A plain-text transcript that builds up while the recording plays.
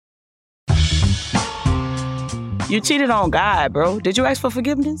You cheated on God, bro. Did you ask for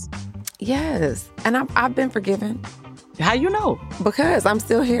forgiveness? Yes. And I've been forgiven. How you know? Because I'm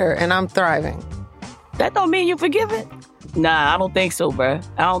still here and I'm thriving. That don't mean you forgiven? Nah, I don't think so, bro.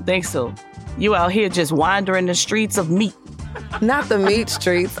 I don't think so. You out here just wandering the streets of meat. Not the meat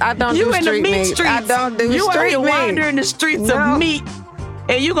streets. I don't do street meat. Streets. I don't do you street meat. You wandering the streets of meat,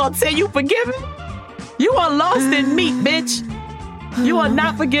 and you gonna say you forgiven? You are lost in meat, bitch. You are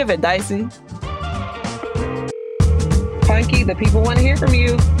not forgiven, Dicey. Punkie, the people want to hear from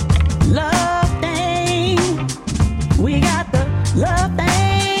you. Love thing. We got the love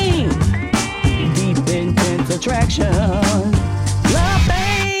thing. Deep intense attraction. Love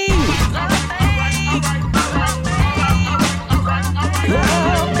thing.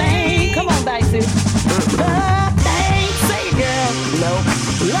 Love thing. Come on, Dicey. Love thing. Say it, girl.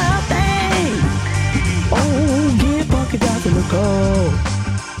 Love thing. Oh, get Punkie Dicey the call.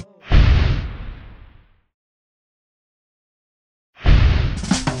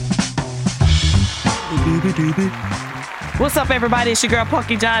 What's up, everybody? It's your girl,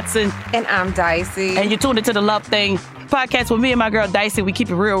 Punkie Johnson. And I'm Dicey. And you're tuned into the Love Thing podcast with me and my girl, Dicey. We keep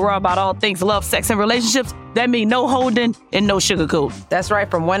it real raw about all things love, sex, and relationships. That means no holding and no sugarcoat. That's right.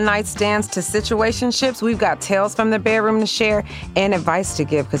 From one-night stands to situationships, we've got tales from the bedroom to share and advice to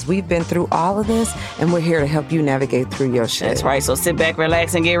give because we've been through all of this, and we're here to help you navigate through your shit. That's right. So sit back,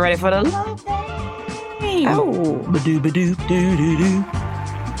 relax, and get ready for the Love Thing. Oh. Ba-doo-ba-doo-doo-doo-doo.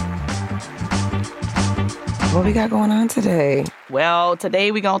 What we got going on today? Well,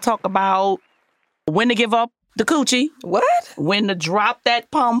 today we're going to talk about when to give up the coochie. What? When to drop that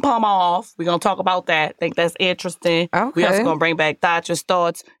pom-pom off. We're going to talk about that. I think that's interesting. Okay. We're also going to bring back Thatcher's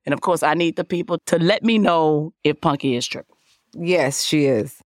thoughts. And, of course, I need the people to let me know if Punkie is tripping. Yes, she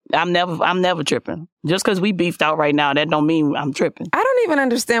is. I'm never tripping. Just because we beefed out right now, that don't mean I'm tripping. I don't even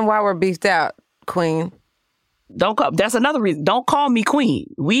understand why we're beefed out, Queen. That's another reason. Don't call me Queen.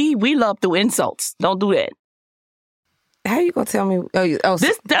 We love through insults. Don't do that. How you gonna tell me? Let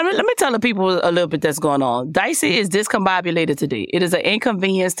me tell the people a little bit that's going on. Dicey is discombobulated today. It is an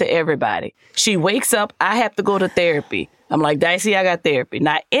inconvenience to everybody. She wakes up, I have to go to therapy. I'm like, Dicey, I got therapy.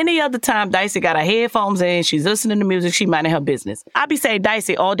 Now, any other time Dicey got her headphones in, she's listening to music, she minding her business. I be saying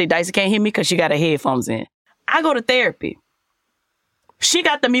Dicey all day. Dicey can't hear me because she got her headphones in. I go to therapy. She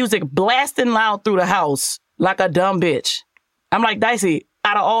got the music blasting loud through the house like a dumb bitch. I'm like, Dicey,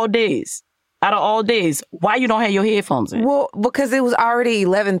 out of all days, why you don't have your headphones in? Well, because it was already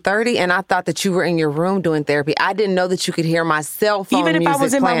 11:30, and I thought that you were in your room doing therapy. I didn't know that you could hear my cell phone Even if I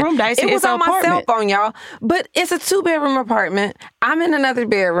was in playing. my room, Dicey, it was on my cell phone, y'all. But it's a 2-bedroom apartment. I'm in another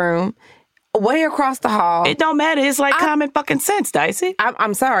bedroom, way across the hall. It don't matter. It's like common fucking sense, Dicey.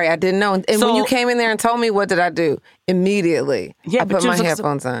 I'm sorry, I didn't know. And when you came in there and told me, what did I do? Immediately, I put my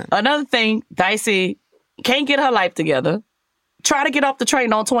headphones on. Another thing, Dicey can't get her life together. Try to get off the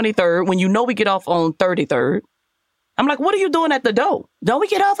train on 23rd when you know we get off on 33rd. I'm like, what are you doing at the door? Don't we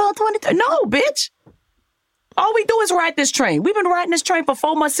get off on 23rd? No, bitch. All we do is ride this train. We've been riding this train for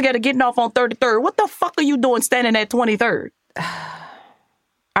 4 months together, getting off on 33rd. What the fuck are you doing standing at 23rd?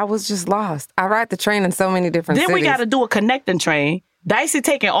 I was just lost. I ride the train in so many different cities. Then we got to do a connecting train. Dicey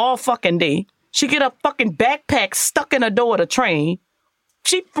taking all fucking day. She get a fucking backpack stuck in the door of the train.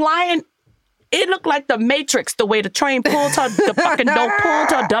 She flying. It looked like the Matrix, the way the train pulled her, the fucking door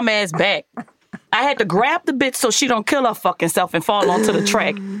pulled her dumb ass back. I had to grab the bitch so she don't kill her fucking self and fall onto the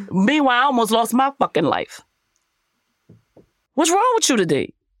track. Meanwhile, I almost lost my fucking life. What's wrong with you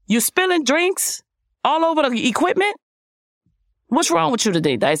today? You spilling drinks all over the equipment? What's wrong with you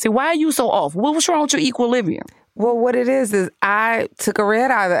today, Dicey? Why are you so off? What's wrong with your equilibrium? Well, what it is I took a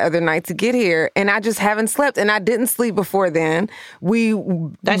red eye the other night to get here, and I just haven't slept, and I didn't sleep before then.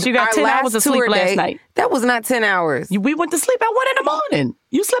 You got 10 hours of sleep last night. That was not 10 hours. We went to sleep at 1 in the morning.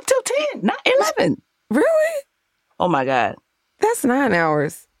 You slept till 10, not 11. Really? Oh, my God. That's 9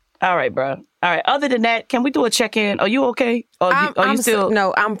 hours. All right, bro. All right. Other than that, can we do a check-in? Are you okay?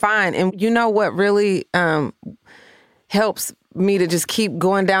 No, I'm fine. And you know what really helps me to just keep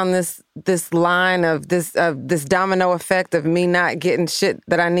going down this line of this domino effect of me not getting shit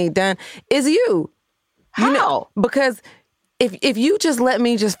that I need done is you. How? You know, because if you just let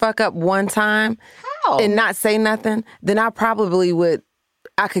me just fuck up one time and not say nothing, then I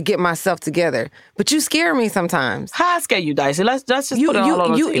could get myself together. But you scare me sometimes. How I scare you, Dicey? Let's just put it all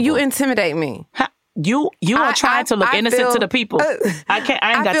on the table. You intimidate me. You are trying to look innocent to the people. I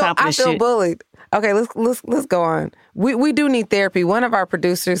ain't got time for this shit. I feel bullied. Okay, let's go on. We do need therapy. One of our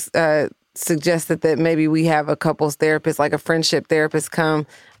producers suggested that maybe we have a couples therapist, like a friendship therapist, come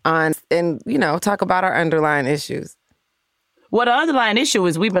on and talk about our underlying issues. Well, the underlying issue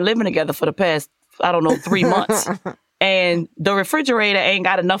is we've been living together for the past I don't know, 3 months. And the refrigerator ain't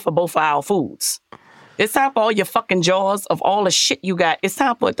got enough for both of our foods. It's time for all your fucking jars of all the shit you got. It's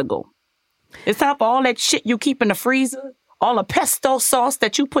time for it to go. It's time for all that shit you keep in the freezer, all the pesto sauce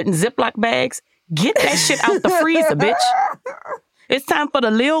that you put in Ziploc bags. Get that shit out the freezer, bitch. It's time for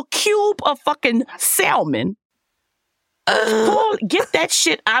the little cube of fucking salmon. Get that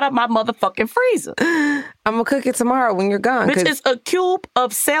shit out of my motherfucking freezer. I'm gonna cook it tomorrow when you're gone. Bitch, it's a cube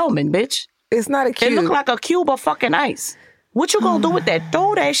of salmon, bitch. It's not a cube. It look like a cube of fucking ice. What you gonna do with that?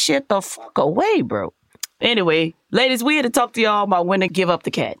 Throw that shit the fuck away, bro. Anyway, ladies, we here to talk to y'all about when to give up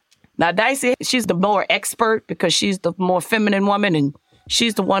the cat. Now, Dicey, she's the more expert because she's the more feminine woman and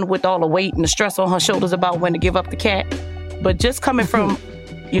she's the one with all the weight and the stress on her shoulders about when to give up the cat. But just coming from,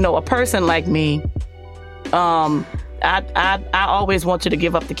 a person like me, I always want you to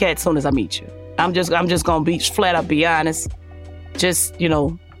give up the cat as soon as I meet you. I'm just gonna be flat up, be honest. Just,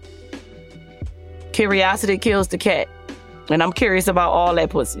 curiosity kills the cat. And I'm curious about all that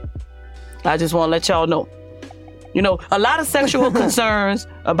pussy. I just want to let y'all know. A lot of sexual concerns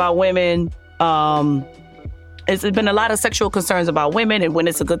about women. It's been a lot of sexual concerns about women and when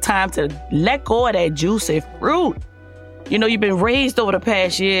it's a good time to let go of that juicy fruit. You've been raised over the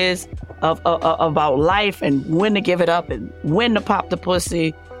past years about life and when to give it up and when to pop the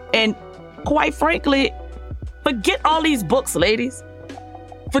pussy. And quite frankly, forget all these books, ladies.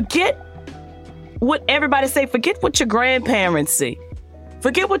 Forget what everybody say. Forget what your grandparents say.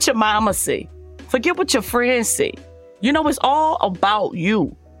 Forget what your mama say. Forget what your friends say. It's all about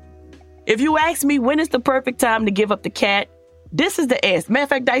you. If you ask me when is the perfect time to give up the cat, this is the answer. Matter of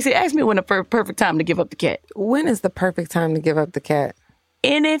fact, Dicey, ask me when the perfect time to give up the cat. When is the perfect time to give up the cat?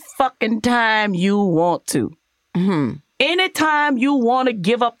 Any fucking time you want to. Mm-hmm. Anytime you want to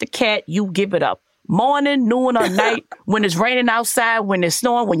give up the cat, you give it up. Morning, noon, or night, when it's raining outside, when it's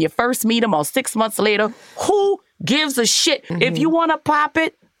snowing, when you first meet them or 6 months later, who gives a shit? Mm-hmm. If you want to pop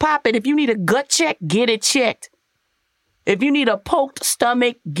it, pop it. If you need a gut check, get it checked. If you need a poked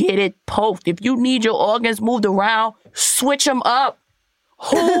stomach, get it poked. If you need your organs moved around, switch them up.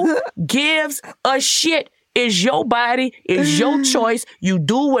 Who gives a shit? It's your body. It's your choice. You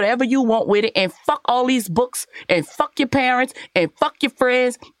do whatever you want with it and fuck all these books and fuck your parents and fuck your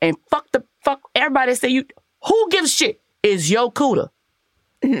friends and fuck everybody say you. Who gives a shit? It's your cooter.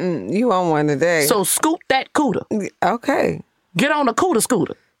 You on one today. So scoot that cooter. Okay. Get on the cooter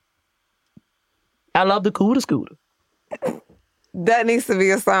scooter. I love the cooter scooter. That needs to be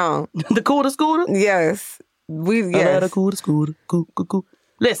a song. The cooter scooter? Yes. I love the cooter scooter. Cool.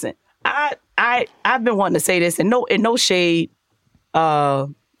 Listen, I've been wanting to say this and no shade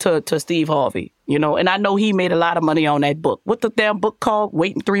to Steve Harvey, and I know he made a lot of money on that book. What's the damn book called?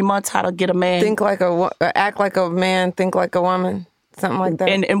 Waiting 3 months, How to Get a Man. Act like a man, think like a woman. Something like that.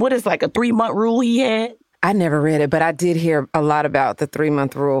 And what is like a 3-month rule he had? I never read it, but I did hear a lot about the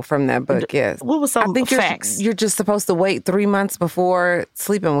 3-month rule from that book, yes. What was some facts? You're just supposed to wait 3 months before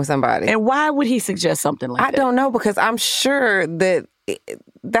sleeping with somebody. And why would he suggest something like that? I don't know, because I'm sure that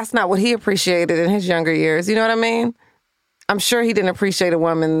that's not what he appreciated in his younger years. You know what I mean? I'm sure he didn't appreciate a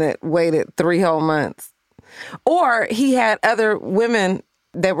woman that waited 3 whole months. Or he had other women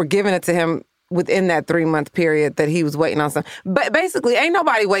that were giving it to him within that 3-month period that he was waiting on some. But basically, ain't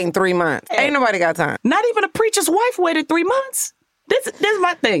nobody waiting 3 months. Ain't nobody got time. Not even a preacher's wife waited 3 months. This is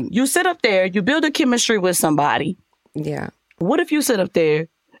my thing. You sit up there, you build a chemistry with somebody. Yeah. What if you sit up there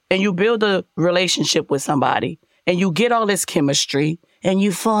and you build a relationship with somebody and you get all this chemistry and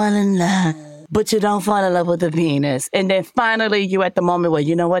you fall in love, but you don't fall in love with the penis. And then finally you at the moment where,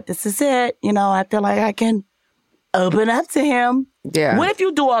 you know what, this is it. I feel like I can open up to him. Yeah. What if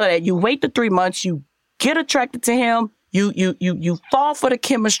you do all of that? You wait the 3 months, you get attracted to him, you fall for the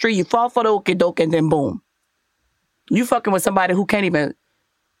chemistry, you fall for the okie doke, and then boom. You fucking with somebody who can't even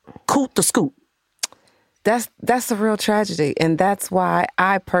coot the scoop. That's a real tragedy. And that's why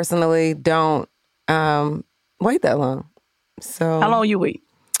I personally don't wait that long. So how long you wait?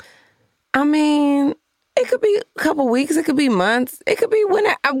 I mean, it could be a couple weeks, it could be months, it could be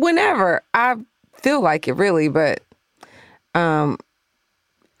whenever I feel like it, really, but I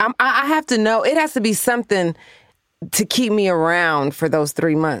have to know. It has to be something to keep me around for those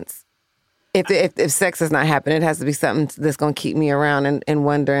 3 months. If sex is not happening, it has to be something that's going to keep me around and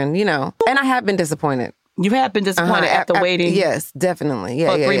wondering, And I have been disappointed. You have been disappointed after waiting? Yes, definitely.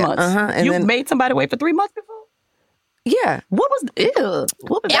 Yeah, for 3 months. And You've made somebody wait for 3 months before? Yeah. What was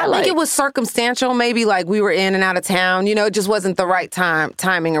that I like? think it was circumstantial. Maybe like we were in and out of town. You know, it just wasn't the right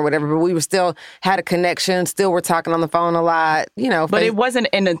timing or whatever. But we were still had a connection. Still were talking on the phone a lot. You know, But it wasn't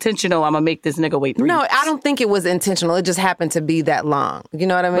an intentional, I'm going to make this nigga wait 3 No, weeks. I don't think it was intentional. It just happened to be that long. You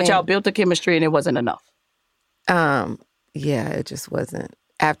know what I mean? But y'all built the chemistry and it wasn't enough. Yeah, it just wasn't.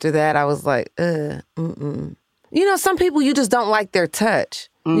 After that, I was like, You know, some people you just don't like their touch.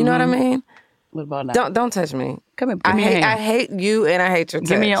 You know what I mean? What about now? Don't touch me. Come here. Give me your hand. I hate you and I hate your touch.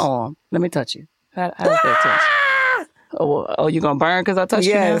 Give me your arm. Let me touch you. How's that touch? Oh, you going to burn because I touched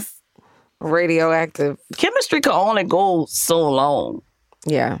you now? Yes. Radioactive. Chemistry can only go so long.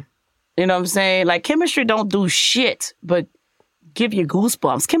 Yeah. You know what I'm saying? Like, chemistry don't do shit but give you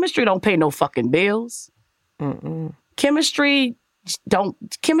goosebumps. Chemistry don't pay no fucking bills. Chemistry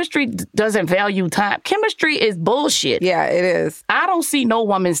doesn't value time. Chemistry is bullshit. Yeah, it is. I don't see no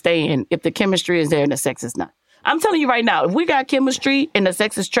woman staying if the chemistry is there and the sex is not. I'm telling you right now, if we got chemistry and the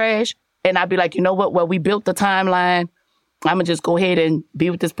sex is trash, and I'd be like, you know what? Well, we built the timeline. I'm going to just go ahead and be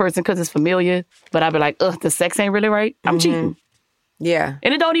with this person because it's familiar. But I'd be like, the sex ain't really right. I'm cheating. Yeah.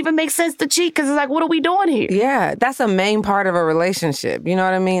 And it don't even make sense to cheat because it's like, what are we doing here? Yeah, that's a main part of a relationship. You know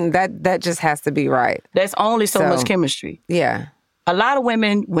what I mean? That just has to be right. There's only so much chemistry. Yeah. A lot of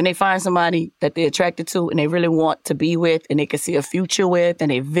women, when they find somebody that they're attracted to and they really want to be with and they can see a future with and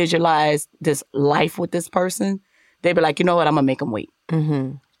they visualize this life with this person, they be like, you know what, I'm going to make them wait.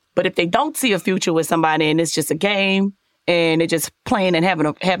 But if they don't see a future with somebody and it's just a game and they're just playing and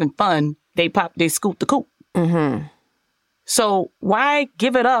having fun, they scoop the coop. So why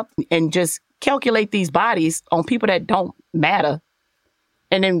give it up and just calculate these bodies on people that don't matter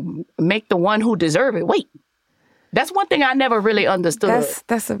and then make the one who deserve it wait? That's one thing I never really understood.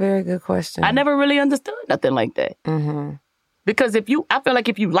 That's a very good question. I never really understood nothing like that. Because I feel like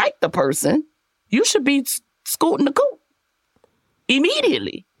if you like the person, you should be scooting the coop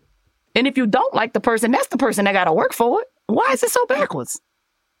immediately. And if you don't like the person, that's the person that got to work for it. Why is it so backwards?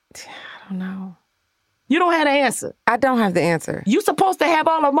 I don't know. You don't have the answer. I don't have the answer. You supposed to have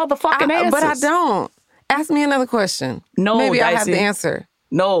all the motherfucking answers. But I don't. Ask me another question. No, maybe I have Dicey. the answer.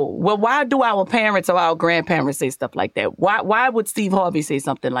 No. Well, why do our parents or our grandparents say stuff like that? Why would Steve Harvey say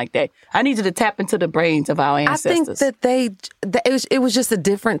something like that? I need you to tap into the brains of our ancestors. I think that it was just a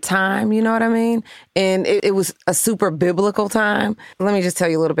different time, you know what I mean? And it was a super biblical time. Let me just tell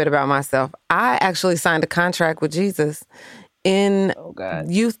you a little bit about myself. I actually signed a contract with Jesus in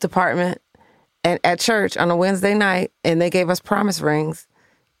youth department and at church on a Wednesday night, and they gave us promise rings,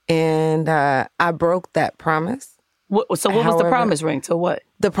 and I broke that promise. What was the promise ring? To what?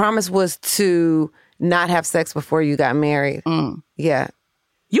 The promise was to not have sex before you got married. Yeah.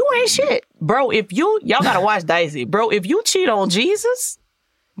 You ain't shit. Bro, y'all gotta watch Dicey. Bro, if you cheat on Jesus,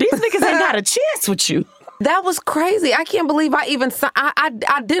 these niggas ain't got a chance with you. That was crazy. I can't believe I even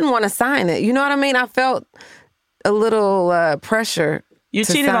I didn't want to sign it. You know what I mean? I felt a little pressure. You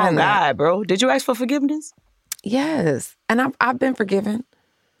to cheated on sign that. God, bro. Did you ask for forgiveness? Yes. And I've been forgiven.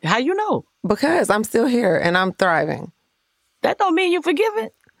 How you know? Because I'm still here and I'm thriving. That don't mean you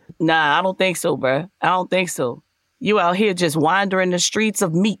forgiven. Nah, I don't think so, bro. I don't think so. You out here just wandering the streets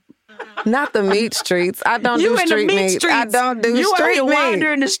of meat. Not the meat streets. I don't do street meat. Streets. I don't do you street meat. You out here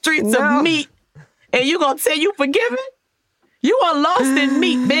wandering the streets of meat. And you gonna say you forgiven? You are lost in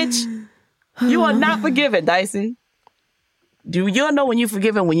meat, bitch. You are not forgiven, Dicey. You'll know when you're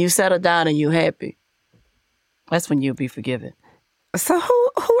forgiven when you settle down and you happy. That's when you'll be forgiven. So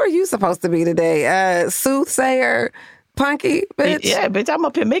who are you supposed to be today? Soothsayer, Punkie, bitch? Yeah, bitch, I'm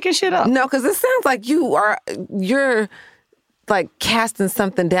up here making shit up. No, because it sounds like you're like casting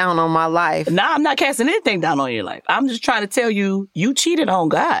something down on my life. Nah, I'm not casting anything down on your life. I'm just trying to tell you, you cheated on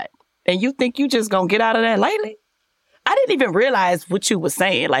God. And you think you just gonna get out of that lightly? I didn't even realize what you were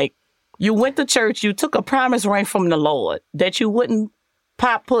saying. Like, you went to church, you took a promise ring from the Lord that you wouldn't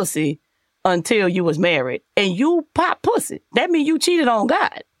pop pussy until you was married. And you pop pussy. That means you cheated on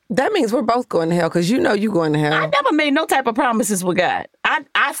God. That means we're both going to hell because you know you going to hell. I never made no type of promises with God.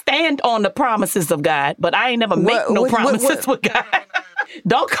 I stand on the promises of God, but I ain't never make no promises with God.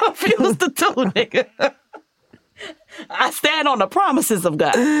 Don't confuse the two, nigga. I stand on the promises of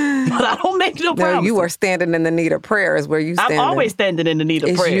God, but I don't make no promises. No, you are standing in the need of prayer is where you stand. I'm always standing in the need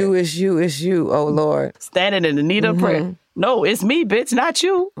of prayer. It's you, oh Lord. Standing in the need of prayer. No, it's me, bitch, not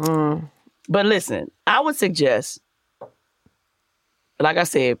you. But listen, I would suggest, like I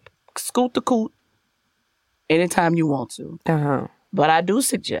said, scoot the coot anytime you want to. But I do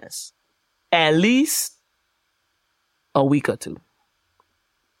suggest at least a week or two.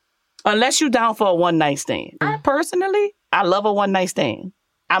 Unless you're down for a one-night stand. I personally, I love a one-night stand.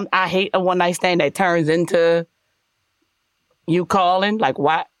 I hate a one-night stand that turns into You calling, like,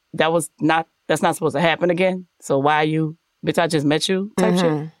 why? That's not supposed to happen again. So why you, bitch, I just met you type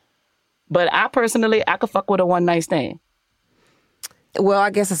shit. But I personally, I could fuck with a one night stand. Well, I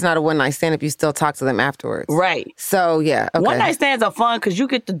guess it's not a one night stand if you still talk to them afterwards. Right. So, yeah. Okay. One night stands are fun because you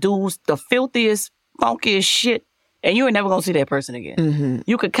get to do the filthiest, funkiest shit, and you ain't never gonna see that person again.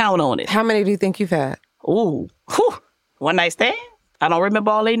 You could count on it. How many do you think you've had? Ooh. Whew. One night stand? I don't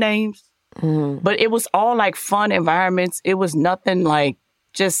remember all their names. But it was all like fun environments. It was nothing like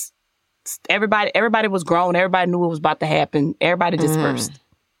just everybody was grown. Everybody knew it was about to happen. Everybody dispersed.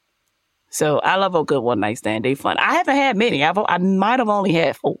 So I love a good one night stand. They fun. I haven't had many. I might have only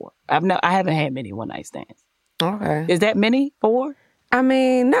had 4. I haven't had many one night stands. Okay. Is that many? 4? I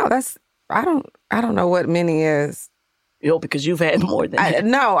mean, no, I don't know what many is. Yo, because you've had more than that.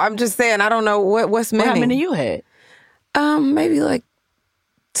 No, I'm just saying I don't know what's many. Well, how many you had? Maybe like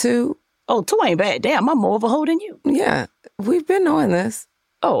 2. Oh, 2 ain't bad. Damn, I'm more of a hoe than you. Yeah. We've been knowing this.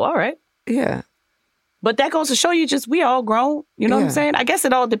 Oh, all right. Yeah. But that goes to show you just we all grown. You know what I'm saying? I guess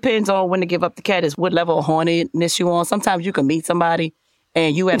it all depends on when to give up the cat is what level of horniness you on. Sometimes you can meet somebody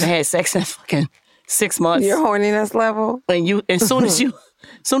and you haven't had sex in fucking 6 months. Your horniness level? And soon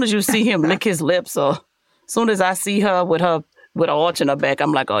as you see him lick his lips, or soon as I see her with an arch in her back,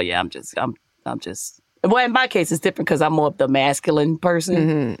 I'm like, oh yeah, I'm just. Well, in my case, it's different because I'm more of the masculine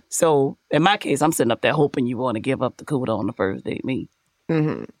person. So in my case, I'm sitting up there hoping you want to give up the cooter on the first date. Me.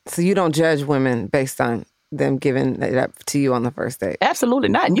 So you don't judge women based on them giving it up to you on the first date? Absolutely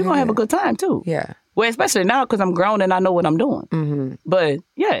not. And you're going to have a good time, too. Yeah. Well, especially now because I'm grown and I know what I'm doing. But,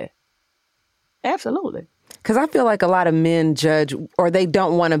 yeah, absolutely. Because I feel like a lot of men judge, or they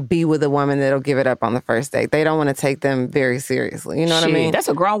don't want to be with a woman that'll give it up on the first date. They don't want to take them very seriously. You know what I mean? That's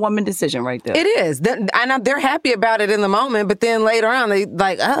a grown woman decision right there. It is. I know they're happy about it in the moment, but then later on, they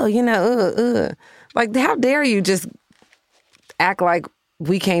like, oh, Like, how dare you just act like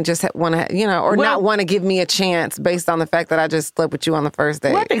we can't just want to, or not want to give me a chance based on the fact that I just slept with you on the first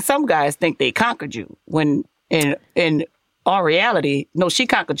date. Well, I think some guys think they conquered you when in all reality, no, she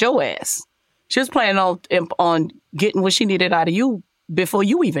conquered your ass. She was planning on getting what she needed out of you before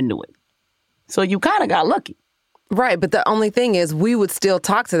you even knew it. So you kind of got lucky. Right, but the only thing is we would still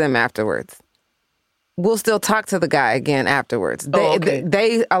talk to them afterwards. We'll still talk to the guy again afterwards.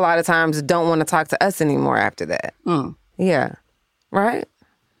 They a lot of times don't want to talk to us anymore after that. Yeah. Right?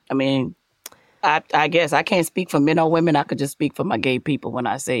 I mean, I guess I can't speak for men or women. I could just speak for my gay people when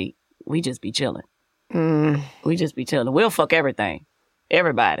I say we just be chilling. We just be chilling. We'll fuck everything.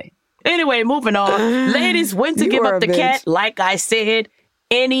 Everybody. Anyway, moving on. Ladies, when to give up the cat, like I said,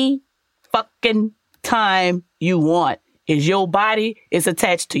 any fucking time you want. Is your body is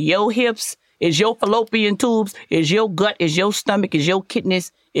attached to your hips, is your fallopian tubes, is your gut, is your stomach, is your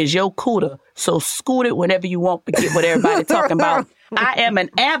kidneys, is your cooter. So scoot it whenever you want, forget what everybody talking about. I am an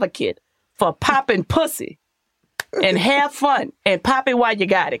advocate for popping pussy and have fun and pop it while you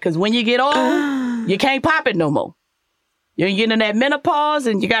got it. Because when you get old, you can't pop it no more. You're getting in that menopause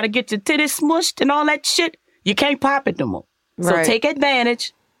and you got to get your titties smushed and all that shit. You can't pop it no more. So take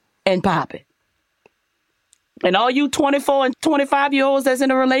advantage and pop it. And all you 24 and 25-year-olds that's in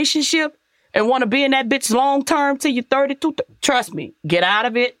a relationship and want to be in that bitch long term till you're 32, trust me, get out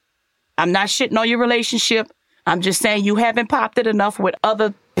of it. I'm not shitting on your relationship. I'm just saying you haven't popped it enough with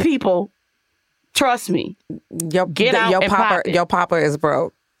other people. Trust me. Get out and pop it. Your papa is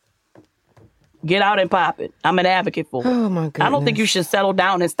broke. Get out and pop it. I'm an advocate for it. Oh, my goodness. I don't think you should settle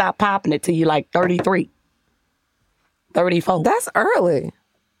down and stop popping it till you're like 33, 34. That's early.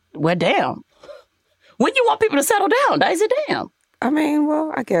 Well, damn. When you want people to settle down, Dicey, damn. I mean,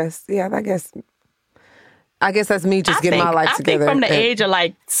 well, I guess. Yeah, I guess that's me just getting my life together. I think from the age of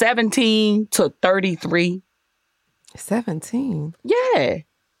like 17 to 33. 17? Yeah.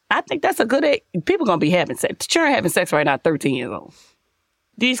 I think that's a good age. People going to be having sex. Children having sex right now at 13 years old.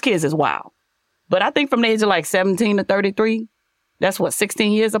 These kids is wild. But I think from the age of like 17 to 33, that's what,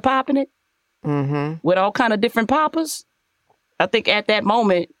 16 years of popping it? With all kind of different poppers? I think at that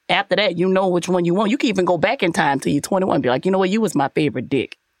moment, after that, you know which one you want. You can even go back in time till you're 21 and be like, you know what, you was my favorite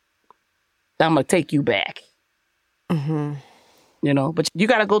dick. I'm going to take you back. But you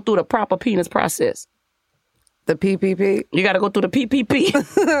got to go through the proper penis process. The PPP? You got to go through the PPP.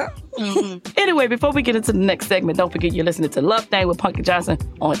 Anyway, before we get into the next segment, don't forget you're listening to Love Thang with Punkie Johnson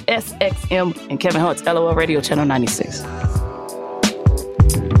on SXM and Kevin Hunt's LOL Radio Channel 96.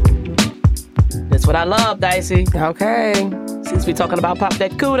 That's what I love, Dicey. Okay. Since we're talking about Pop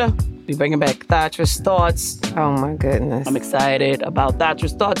That Cooter, we bringing back Thatcher's Thoughts. Oh, my goodness. I'm excited about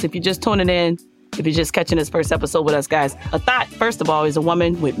Thatcher's Thoughts. If you're just tuning in, if you're just catching this first episode with us, guys, a thought, first of all, is a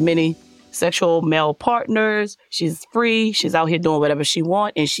woman with many sexual male partners. She's free. She's out here doing whatever she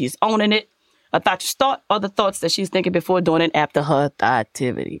wants, and she's owning it. A thought thought are the thoughts that she's thinking before doing and after her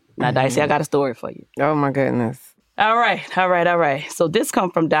activity. Now, Dicey, I got a story for you. Oh, my goodness. All right. So this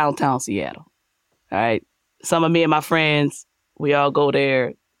come from downtown Seattle. All right. Some of me and my friends, we all go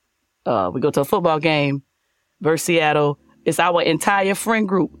there. We go to a football game versus Seattle. It's our entire friend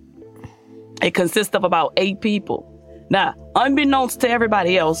group. It consists of about 8 people. Now, unbeknownst to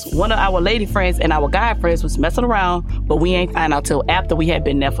everybody else, one of our lady friends and our guy friends was messing around, but we ain't find out till after we had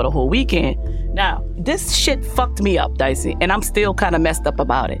been there for the whole weekend. Now, this shit fucked me up, Dicey, and I'm still kind of messed up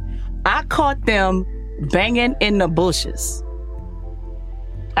about it. I caught them banging in the bushes.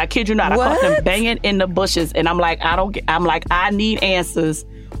 I kid you not. What? I caught them banging in the bushes, and I'm like, I need answers.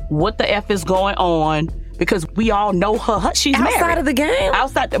 What the F is going on? Because we all know her. She's married. Outside of the game?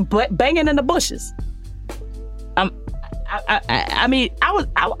 Outside, banging in the bushes. I'm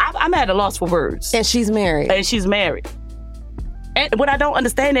at a loss for words. And she's married. And what I don't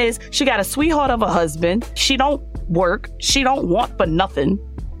understand is she got a sweetheart of a husband. She don't work. She don't want for nothing.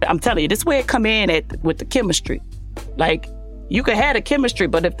 I'm telling you, this is where it come in with the chemistry. Like, you can have the chemistry,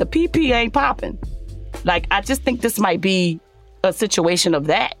 but if the PP ain't popping, like, I just think this might be a situation of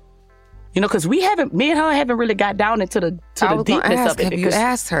that. You know, because me and her haven't really got down into the deepness of it. Have you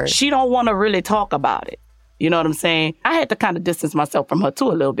asked her? She don't want to really talk about it. You know what I'm saying? I had to kind of distance myself from her too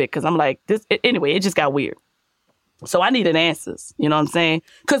a little bit because I'm like, anyway, it just got weird. So I needed answers. You know what I'm saying?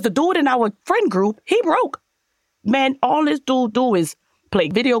 Because the dude in our friend group, he broke. Man, all this dude do is play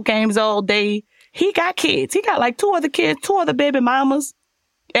video games all day. He got kids. He got like 2 other kids, 2 other baby mamas.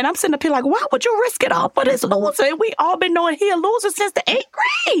 And I'm sitting up here like, why would you risk it all for this loser? And we all been knowing he a loser since the 8th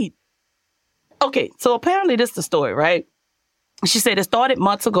grade. Okay, so apparently this is the story, right? She said it started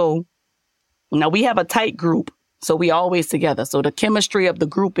months ago. Now, we have a tight group, so we always together. So the chemistry of the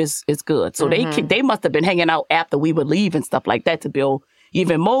group is good. So they must have been hanging out after we would leave and stuff like that to build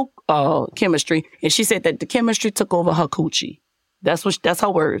even more chemistry. And she said that the chemistry took over her coochie. That's her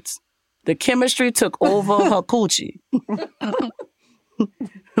words. The chemistry took over her coochie.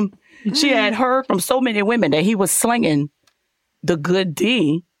 She had heard from so many women that he was slinging the good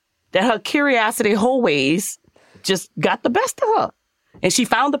D that her curiosity always just got the best of her. And she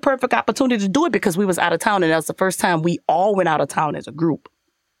found the perfect opportunity to do it because we was out of town, and that was the first time we all went out of town as a group.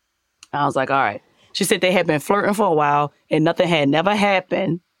 I was like, all right. She said they had been flirting for a while, and nothing had never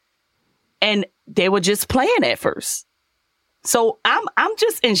happened, and they were just playing at first. So I'm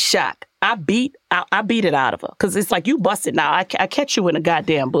just in shock. I beat it out of her because it's like, you busted now. I catch you in the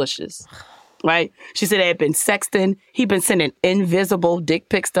goddamn bushes. Right? She said they had been sexting. He'd been sending invisible dick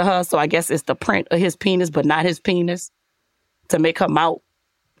pics to her. So I guess it's the print of his penis, but not his penis, to make her mouth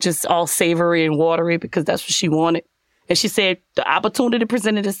just all savory and watery because that's what she wanted. And she said the opportunity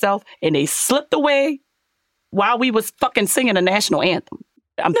presented itself and they slipped away while we was fucking singing the national anthem.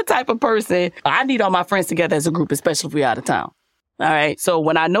 I'm the type of person, I need all my friends together as a group, especially if we're out of town. All right. So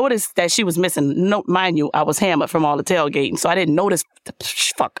when I noticed that she was missing, no, mind you, I was hammered from all the tailgating. So I didn't notice,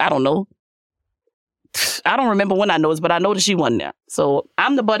 I don't know. I don't remember when I noticed, but I noticed she wasn't there. So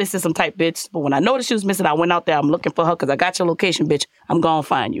I'm the buddy system type bitch. But when I noticed she was missing, I went out there. I'm looking for her because I got your location, bitch. I'm going to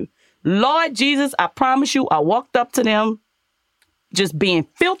find you. Lord Jesus, I promise you, I walked up to them just being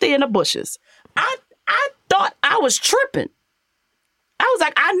filthy in the bushes. I thought I was tripping. I was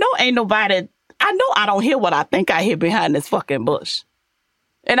like, I know ain't nobody, I know I don't hear what I think I hear behind this fucking bush.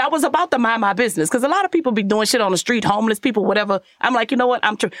 And I was about to mind my business because a lot of people be doing shit on the street, homeless people, whatever. I'm like, you know what?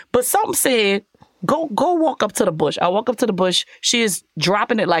 I'm tripping. But something said, Go walk up to the bush. I walk up to the bush. She is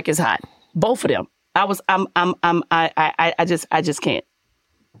dropping it like it's hot. Both of them. I just can't.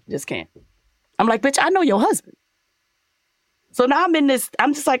 Just can't. I'm like, bitch, I know your husband. So now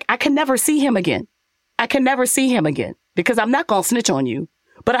I'm just like, I can never see him again. Because I'm not going to snitch on you.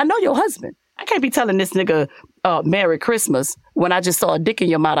 But I know your husband. I can't be telling this nigga Merry Christmas when I just saw a dick in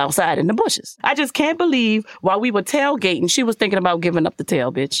your mouth outside in the bushes. I just can't believe while we were tailgating, she was thinking about giving up the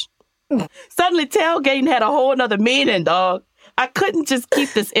tail, bitch. Suddenly tailgating had a whole nother meaning, dog. I couldn't just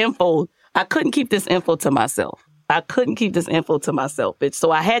keep this info. I couldn't keep this info to myself. Bitch.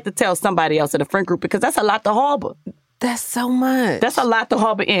 So I had to tell somebody else in the friend group because that's a lot to harbor. That's so much. That's a lot to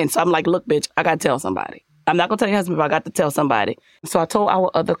harbor in. So I'm like, look, bitch, I got to tell somebody. I'm not going to tell your husband, but I got to tell somebody. So I told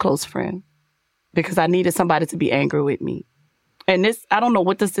our other close friend because I needed somebody to be angry with me. And this, I don't know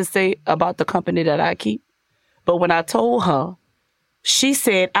what does this say about the company that I keep. But when I told her, she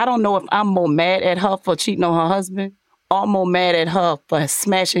said, I don't know if I'm more mad at her for cheating on her husband or more mad at her for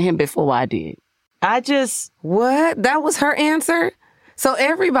smashing him before I did. What? That was her answer? So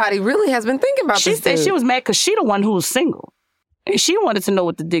everybody really has been thinking about this. She said she was mad because she the one who was single. And she wanted to know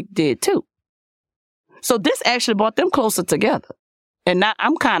what the dick did too. So this actually brought them closer together. And now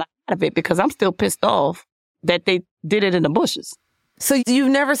I'm kind of out of it because I'm still pissed off that they did it in the bushes. So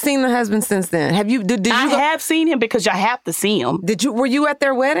you've never seen the husband since then? Have you? Did you? I have seen him because you have to see him. Did you? Were you at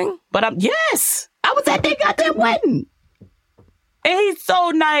their wedding? But yes, I was at their goddamn wedding. And he's so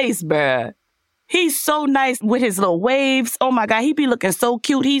nice, bruh. He's so nice with his little waves. Oh my God, he be looking so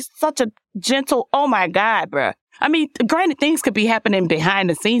cute. He's such a gentle, oh my God, bruh. I mean, granted, things could be happening behind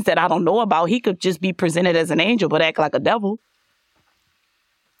the scenes that I don't know about. He could just be presented as an angel, but act like a devil.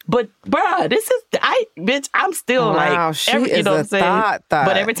 But, bruh, bitch, I'm still wow, she is you know what I'm saying? Thought.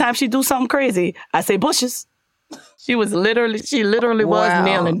 But every time she do something crazy, I say bushes. She literally was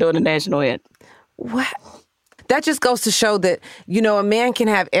kneeling during the national anthem. What? That just goes to show that, you know, a man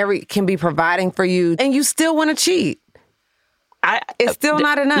can be providing for you and you still want to cheat. It's still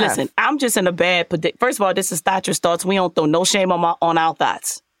not enough. Listen, I'm just in a bad prediction. First of all, this is Thatcher's thoughts. We don't throw no shame on our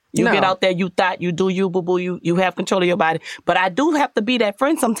thoughts. You get out there, you thought, you do you, boo-boo, you have control of your body. But I do have to be that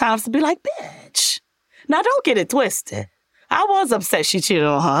friend sometimes to be like, bitch. Now, don't get it twisted. I was upset she cheated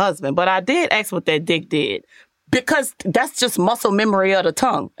on her husband, but I did ask what that dick did. Because that's just muscle memory of the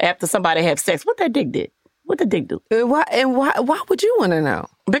tongue after somebody have sex. What that dick did? What the dick do? Why would you want to know?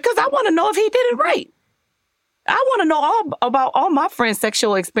 Because I want to know if he did it right. I want to know about all my friends'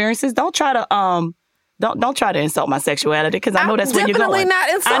 sexual experiences. Don't try to don't try to insult my sexuality because I know that's where you're going. Definitely not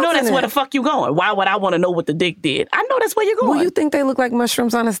insulting. I know that's where the fuck you going. Why would I want to know what the dick did? I know that's where you're going. Well, you think they look like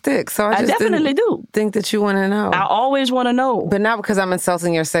mushrooms on a stick, so I definitely do. Think that you want to know. I always want to know, but not because I'm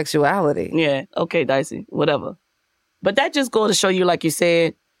insulting your sexuality. Yeah. Okay, Dicey. Whatever. But that just goes to show you, like you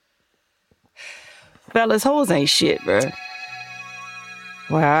said, fellas, hoes ain't shit, bro.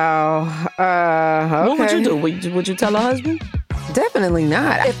 Wow. Okay. What would you do? Would you tell her husband? Definitely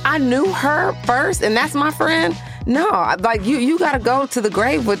not. If I knew her first and that's my friend, no. Like, you got to go to the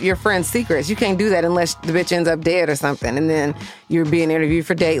grave with your friend's secrets. You can't do that unless the bitch ends up dead or something. And then you're being interviewed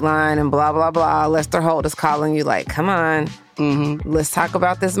for Dateline and blah, blah, blah. Lester Holt is calling you like, come on, let's talk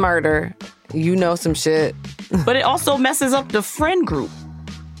about this murder. You know some shit. But it also messes up the friend group.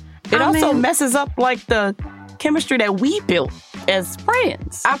 It also messes up, like, the chemistry that we built as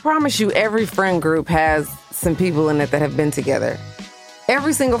friends. I promise you, every friend group has some people in it that have been together.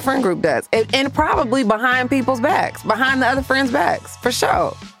 Every single friend group does. And probably behind people's backs, behind the other friends' backs, for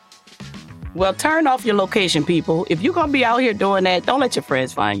sure. Well, turn off your location, people. If you're going to be out here doing that, don't let your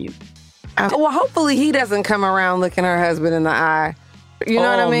friends find you. Well, hopefully he doesn't come around looking her husband in the eye. You know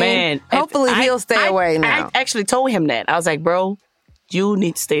what I mean? Man. Hopefully he'll stay away now. I actually told him that. I was like, bro, you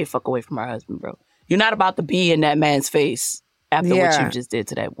need to stay the fuck away from her husband, bro. You're not about to be in that man's face after what you just did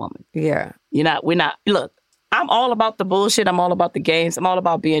to that woman. Yeah. We're not. Look, I'm all about the bullshit. I'm all about the games. I'm all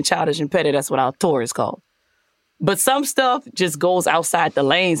about being childish and petty. That's what our tour is called. But some stuff just goes outside the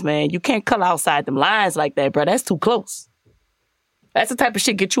lanes, man. You can't cut outside them lines like that, bro. That's too close. That's the type of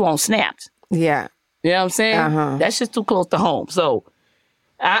shit get you on snaps. Yeah. You know what I'm saying? Uh-huh. That's just too close to home. So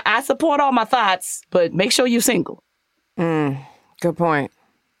I support all my thoughts, but make sure you're single. Good point.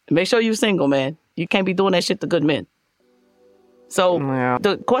 Make sure you're single, man. You can't be doing that shit to good men. So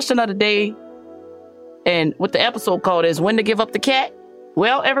the question of the day and what the episode called is when to give up the cat.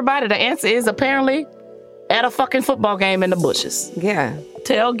 Well, everybody, the answer is apparently at a fucking football game in the bushes. Yeah.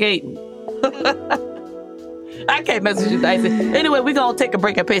 Tailgating. I can't mess with you, Dicey. Anyway, we're going to take a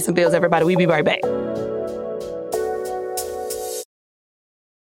break and pay some bills, everybody. We'll be right back.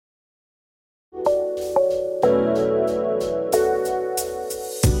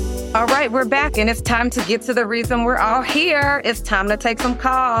 All right, we're back, and it's time to get to the reason we're all here. It's time to take some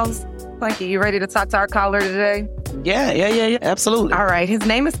calls. Punkie, you ready to talk to our caller today? Yeah, absolutely. All right, his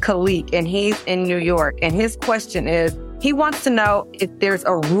name is Khalik, and he's in New York. And his question is, he wants to know if there's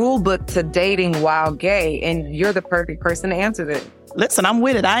a rule book to dating while gay, and you're the perfect person to answer this. Listen, I'm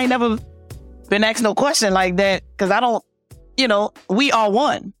with it. I ain't never been asked no question like that, because I don't, we are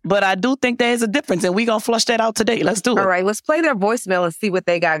one. But I do think there is a difference, and we going to flush that out today. Let's do it. All right, let's play their voicemail and see what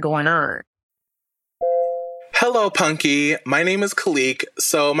they got going on. Hello, Punkie. My name is Khalik.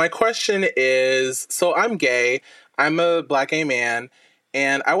 So my question is, I'm gay. I'm a Black gay man.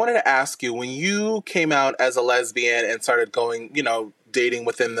 And I wanted to ask you, when you came out as a lesbian and started going, dating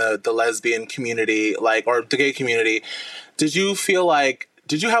within the lesbian community, or the gay community, did you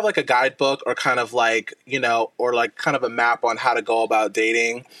have like a guidebook or kind of like, or like kind of a map on how to go about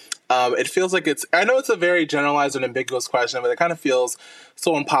dating? It feels like I know it's a very generalized and ambiguous question, but it kind of feels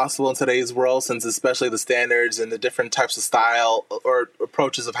so impossible in today's world, since especially the standards and the different types of style or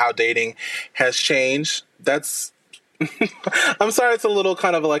approaches of how dating has changed. That's I'm sorry, it's a little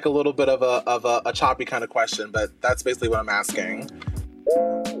kind of like a little bit of a choppy kind of question, but that's basically what I'm asking.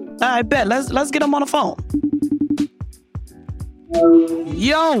 I bet. Let's get him on the phone.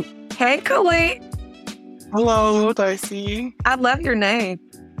 Yo. Hey, Khalid. Hello, Dicey. I love your name.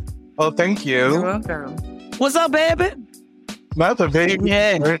 Oh, thank You're you. welcome. What's up, baby? Not the baby.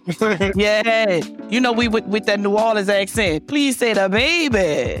 Yeah. Yeah. You know, we with that New Orleans accent. Please say the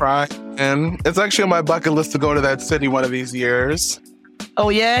baby. Right. And it's actually on my bucket list to go to that city one of these years. Oh,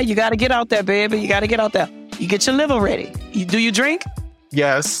 yeah? You got to get out there, baby. You got to get out there. You get your liver ready. Do you drink?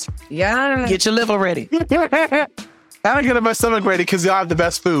 Yes. Yeah. Get your liver ready. I'm getting my stomach ready because y'all have the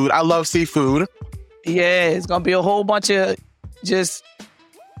best food. I love seafood. Yeah, it's going to be a whole bunch of just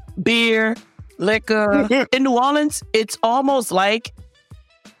beer, liquor. In New Orleans, it's almost like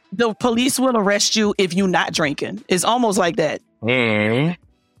the police will arrest you if you're not drinking. It's almost like that. Mm.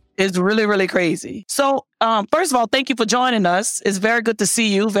 It's really, really crazy. So, first of all, thank you for joining us. It's very good to see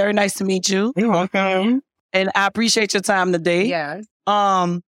you. Very nice to meet you. You're welcome. And I appreciate your time today. Yes.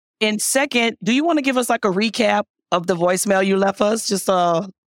 And second, do you want to give us like a recap of the voicemail you left us? Just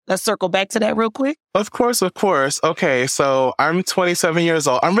let's circle back to that real quick. Of course. Okay, so I'm 27 years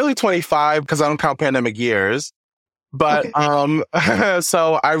old. I'm really 25 because I don't count pandemic years. But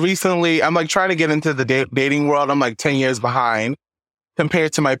so I'm like trying to get into the dating world. I'm like 10 years behind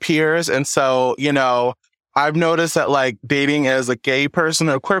compared to my peers. And so, you know, I've noticed that like dating as a gay person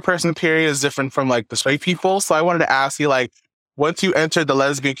or a queer person period is different from like the straight people. So I wanted to ask you, like, once you entered the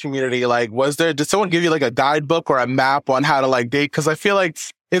lesbian community, like, did someone give you like a guidebook or a map on how to like date? Because I feel like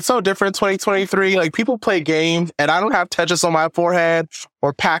it's so different 2023. Like, people play games and I don't have Tetris on my forehead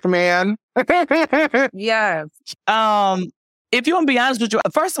or Pac-Man. Yes. If you want to be honest with you,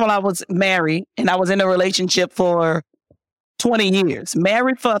 first of all, I was married and I was in a relationship for 20 years.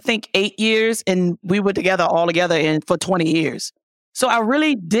 Married for, I think, 8 years, and we were all together for 20 years. So I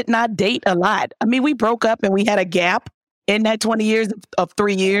really did not date a lot. I mean, we broke up and we had a gap in that 20 years of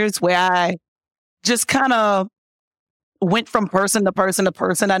 3 years where I just kind of went from person to person to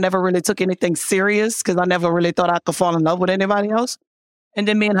person. I never really took anything serious because I never really thought I could fall in love with anybody else. And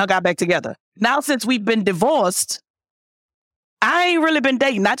then me and her got back together. Now, since we've been divorced, I ain't really been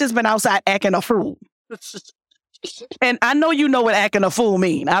dating. I just been outside acting a fool. And I know you know what acting a fool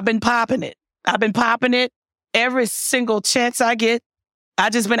mean. I've been popping it. Every single chance I get. I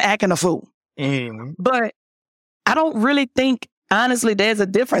just been acting a fool. But I don't really think, honestly, there's a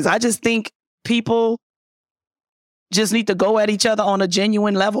difference. I just think people just need to go at each other on a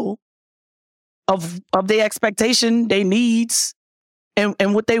genuine level of their expectation, their needs,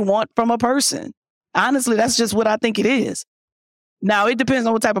 and what they want from a person. Honestly, that's just what I think it is. Now, it depends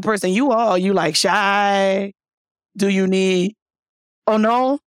on what type of person you are. Are you like shy? Do you need... Oh,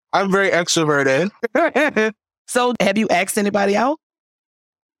 no? I'm very extroverted. So have you asked anybody out?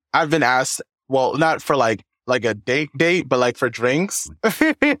 I've been asked, well, not for like a date, but like for drinks.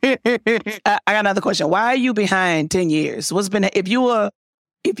 I got another question. Why are you behind 10 years? If you were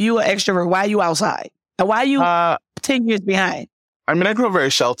extrovert, why are you outside? And why are you 10 years behind? I mean, I grew up very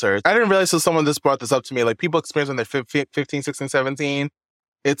sheltered. I didn't realize till someone just brought this up to me. Like, people experience when they're 15, 16, 17.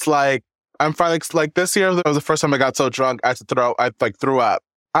 It's like, I'm finally, like, this year was the first time I got so drunk, I threw up.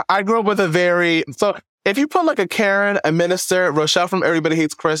 I grew up with so if you put like a Karen, a minister, Rochelle from Everybody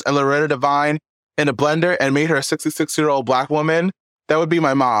Hates Chris, and Loretta Devine in a blender and made her a 66-year-old Black woman, that would be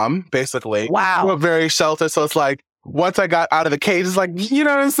my mom, basically. Wow. I grew up very sheltered. So it's like, once I got out of the cage, it's like, you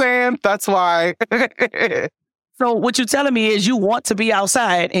know what I'm saying? That's why. So what you're telling me is you want to be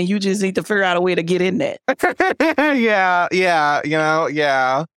outside and you just need to figure out a way to get in there. Yeah.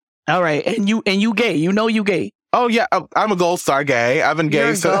 All right. And you gay. You know you gay. Oh, yeah. I'm a gold star gay. I've been gay.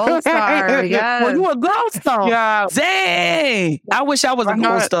 You're a gold star, yes. Well, you a gold star. Yeah. Dang. I wish I was a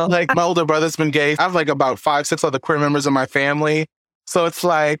gold star. Like, my older brother's been gay. I have like about 5-6 other queer members in my family. So it's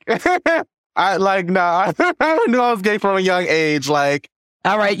like, I knew I was gay from a young age. Like,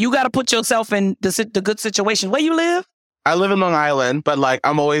 all right, you got to put yourself in the good situation. Where you live? I live in Long Island, but like,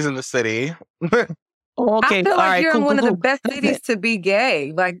 I'm always in the city. Oh, okay. I feel like you're in one of the cool. best cities to be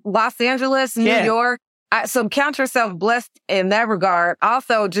gay, like Los Angeles, New York. So count yourself blessed in that regard.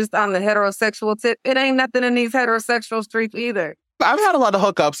 Also, just on the heterosexual tip, it ain't nothing in these heterosexual streets either. I've had a lot of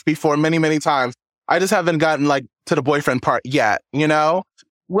hookups before, many, many times. I just haven't gotten like to the boyfriend part yet, you know?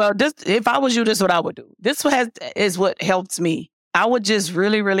 Well, if I was you, this is what I would do. This is what helps me. I would just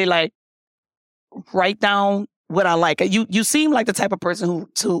really, really like write down what I like. You seem like the type of person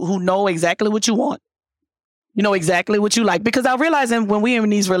who know exactly what you want. You know exactly what you like. Because I realize that when we're in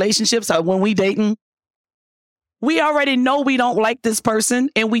these relationships or when we dating, we already know we don't like this person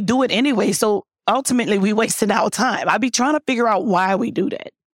and we do it anyway. So ultimately we wasting our time. I be trying to figure out why we do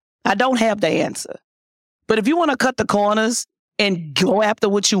that. I don't have the answer. But if you want to cut the corners and go after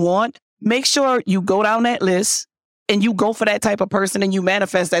what you want, make sure you go down that list and you go for that type of person and you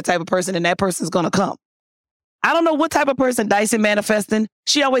manifest that type of person and that person's going to come. I don't know what type of person Dicey manifesting.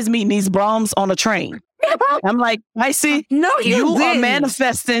 She always meeting these Brahms on a train. I'm like, Dicey, No, you are didn't.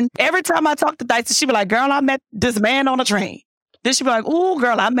 manifesting. Every time I talk to Dicey, she be like, girl, I met this man on a train. Then she be like, ooh,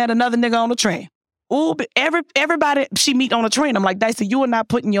 girl, I met another nigga on a train. Ooh, but everybody she meet on a train. I'm like, Dicey, you are not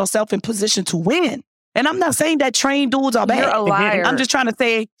putting yourself in position to win. And I'm not saying that train dudes are bad. You're a liar. I'm just trying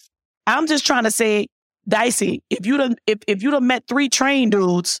to say, Dicey, if you'd have met 3 train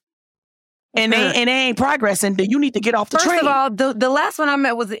dudes and they ain't progressing, then you need to get off the train. First of all, the last one I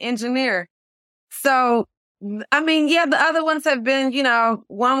met was an engineer. So, I mean, yeah, the other ones have been,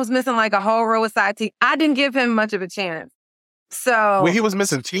 one was missing like a whole row of side teeth. I didn't give him much of a chance. So. Wait, he was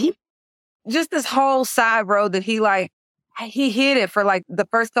missing teeth? Just this whole side road that he hit it for like the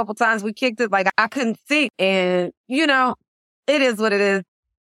first couple times we kicked it. Like I couldn't see. And, it is what it is.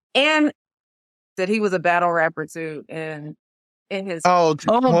 And that he was a battle rapper too. And in his. Oh,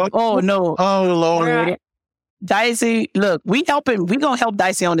 no. Oh, Lord. Right. Dicey, look, we going to help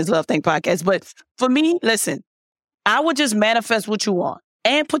Dicey on this Love Thang podcast. But for me, listen, I would just manifest what you want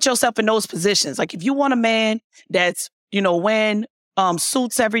and put yourself in those positions. Like if you want a man that's, wearing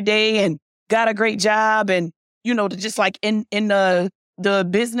suits every day and got a great job and, to just like in the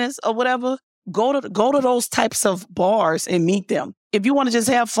business or whatever, go to those types of bars and meet them. If you want to just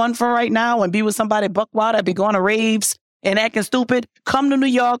have fun for right now and be with somebody buck wild that be going to raves and acting stupid, come to New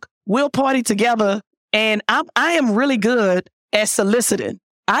York, we'll party together. And I am really good at soliciting.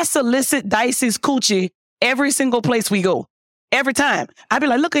 I solicit Dicey's coochie every single place we go. Every time. I be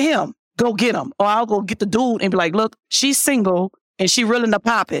like, look at him. Go get him. Or I'll go get the dude and be like, look, she's single and she willing to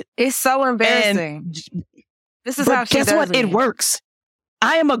pop it. It's so embarrassing. This is how she does it. Guess what? It works.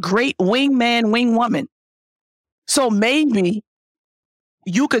 I am a great wingman, wing woman. So maybe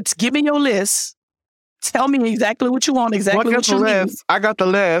you could give me your list. Tell me exactly what you want, exactly what you need. I got the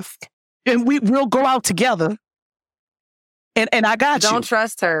list. And we'll go out together. And I got you. Don't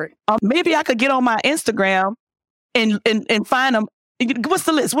trust her. Maybe I could get on my Instagram and find them. What's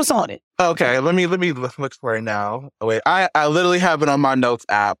the list? What's on it? Okay, let me look for it now. Oh, wait, I literally have it on my notes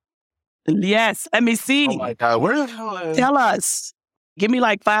app. Yes, let me see. Oh my God, where the hell is? Tell us. Give me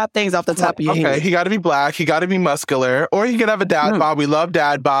like 5 things off the top of your head. Okay, he got to be black. He got to be muscular, or he could have a dad bod. We love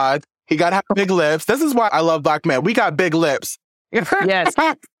dad bod. He got to have big lips. This is why I love black men. We got big lips. Yes.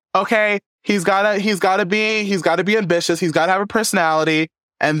 Okay, he's got to be ambitious. He's got to have a personality,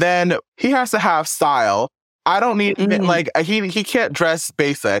 and then he has to have style. I don't need he can't dress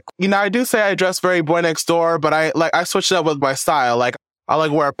basic. I do say I dress very boy next door, but I switch it up with my style. Like I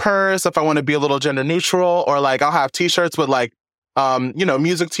wear a purse if I want to be a little gender neutral, or like I'll have t-shirts with like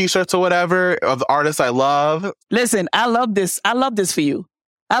music t-shirts or whatever of the artists I love. Listen, I love this. I love this for you.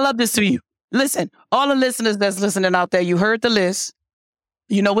 I love this for you. Listen, all the listeners that's listening out there, you heard the list.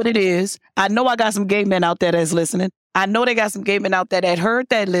 You know what it is. I know I got some gay men out there that's listening. I know they got some gay men out there that heard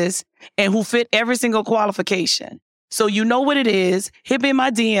that list and who fit every single qualification. So you know what it is. Hit me in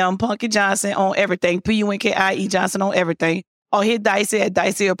my DM, Punkie Johnson on everything. Punkie Johnson on everything. Or hit Dicey at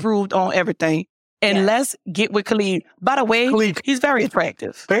Dicey approved on everything. And let's get with Khalid. By the way, Khalid, he's very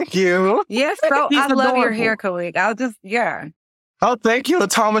attractive. Thank you. Yes, bro. I love your hair, Khalid. Oh, thank you.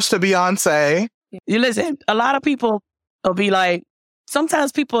 It's homage to Beyonce. You listen, a lot of people will be like,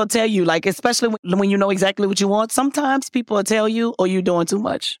 sometimes people will tell you, like, especially when you know exactly what you want, sometimes people will tell you, oh, you're doing too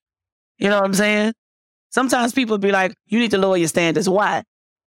much. You know what I'm saying? Sometimes people will be like, you need to lower your standards. Why?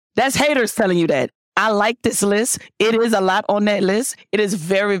 That's haters telling you that. I like this list. It is a lot on that list. It is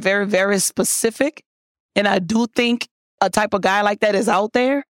very, very, very specific. And I do think a type of guy like that is out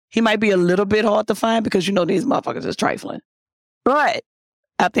there. He might be a little bit hard to find because you know these motherfuckers is trifling. But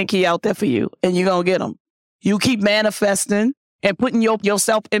I think he out there for you and you're going to get him. You keep manifesting and putting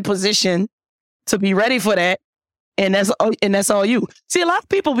yourself in position to be ready for that. And that's all you. See, a lot of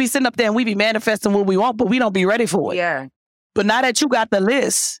people be sitting up there and we be manifesting what we want, but we don't be ready for it. Yeah. But now that you got the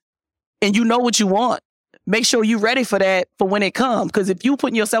list and you know what you want, make sure you're ready for that for when it comes. Because if you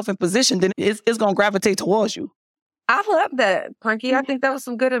putting yourself in position, then it's going to gravitate towards you. I love that, Punkie. I think that was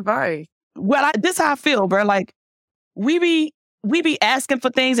some good advice. Well, this is how I feel, bro. Like, we be asking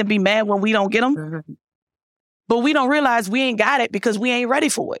for things and be mad when we don't get them. Mm-hmm. But we don't realize we ain't got it because we ain't ready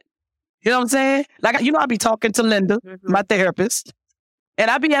for it. You know what I'm saying? Like, I be talking to Linda, my therapist, and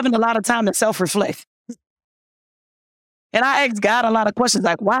I be having a lot of time to self-reflect. And I ask God a lot of questions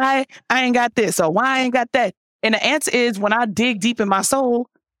like, why I ain't got this or why I ain't got that? And the answer is when I dig deep in my soul,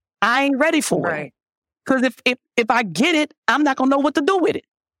 I ain't ready for it. Right. Because if I get it, I'm not going to know what to do with it.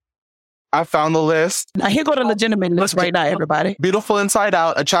 I found the list. Now, here go the legitimate list right now, everybody. Beautiful inside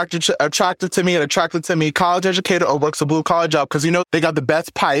out, attracted to me, college educated or works a blue collar job because, they got the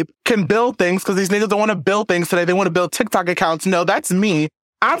best pipe, can build things because these niggas don't want to build things today. They want to build TikTok accounts. No, that's me.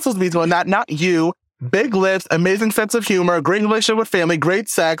 I'm supposed to be doing that, not you. Big lips, amazing sense of humor, great relationship with family, great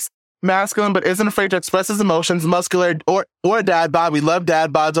sex, masculine but isn't afraid to express his emotions, muscular or dad bod. We love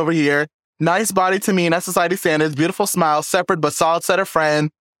dad bods over here. Nice body to me, not society standards, beautiful smile, separate but solid set of friends.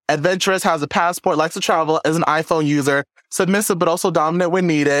 Adventurous, has a passport, likes to travel, is an iPhone user, submissive but also dominant when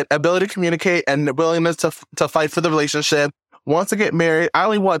needed, ability to communicate and willingness to fight for the relationship, wants to get married. I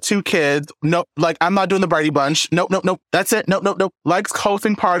only want 2 kids. Nope, I'm not doing the Brady Bunch. Nope. That's it. Nope. Likes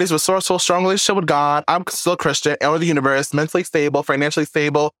hosting parties, resourceful, strong relationship with God. I'm still Christian or the universe, mentally stable, financially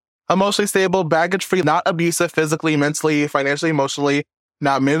stable, emotionally stable, baggage free, not abusive, physically, mentally, financially, emotionally.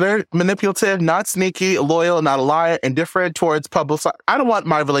 Not manipulative, not sneaky, loyal, not a liar, indifferent towards public. I don't want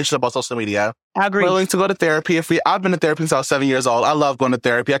my relationship on social media. I agree. Willing to go to therapy. I've been to therapy since I was 7 years old. I love going to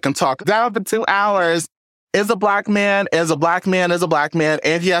therapy. I can talk down for 2 hours. Is a black man, and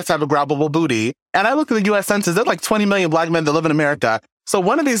he has to have a grabbable booty. And I look at the U.S. Census, there's like 20 million black men that live in America. So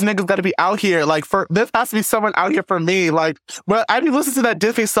one of these niggas got to be out here. This has to be someone out here for me. I be listening to that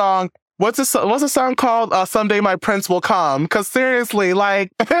Dicey song. What's the song called? Someday My Prince Will Come. Because seriously, you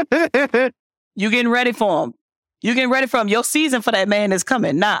getting ready for him. Your season for that man is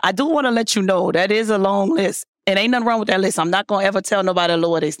coming. Now, I do want to let you know that is a long list. And ain't nothing wrong with that list. I'm not going to ever tell nobody to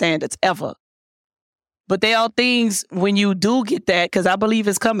lower their standards, ever. But there are things when you do get that, because I believe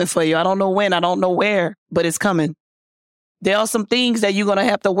it's coming for you. I don't know when, I don't know where, but it's coming. There are some things that you're going to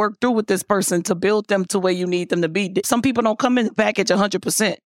have to work through with this person to build them to where you need them to be. Some people don't come in the package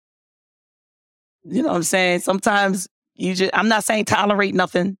 100%. You know what I'm saying? Sometimes I'm not saying tolerate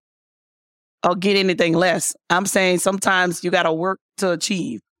nothing or get anything less. I'm saying sometimes you got to work to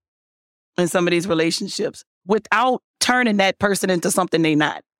achieve in some of these relationships without turning that person into something they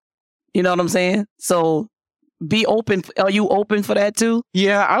not. You know what I'm saying? So be open. Are you open for that too?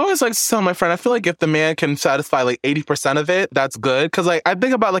 Yeah, I always like to tell my friend, I feel like if the man can satisfy 80% of it, that's good. Because I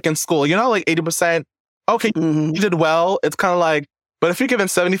think about in school, 80%, okay, you did well. It's kind of but if you're giving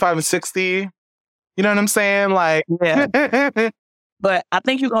 75 and 60, you know what I'm saying? Yeah. But I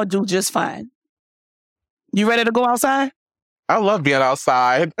think you're going to do just fine. You ready to go outside? I love being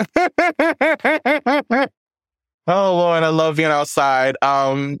outside. Oh, Lord, I love being outside.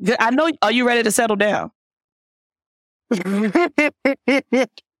 I know. Are you ready to settle down? I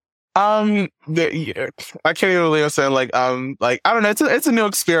can't even really say I don't know. It's a new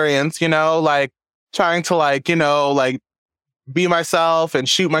experience, trying to be myself and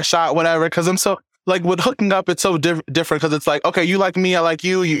shoot my shot, whatever. Because I'm so with hooking up, it's so different. Because it's okay, you like me, I like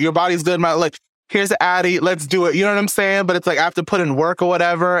you. Your body's good. Here's the Addy, let's do it. You know what I'm saying? But it's I have to put in work or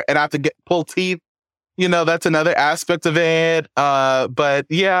whatever, and I have to pull teeth. That's another aspect of it. But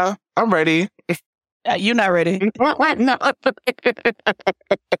yeah, I'm ready. You're not ready. No.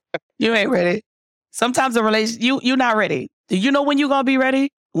 You ain't ready. Sometimes a relationship, you're not ready. Do you know when you're gonna be ready?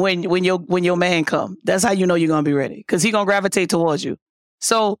 When your man come. That's how you know you're gonna be ready. Because he gonna gravitate towards you.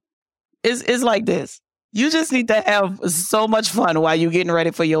 So it's like this. You just need to have so much fun while you're getting ready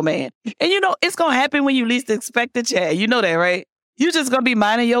for your man. And it's gonna happen when you least expect it, Chad. You know that, right? You're just gonna be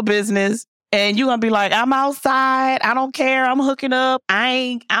minding your business. And you're going to be I'm outside. I don't care. I'm hooking up.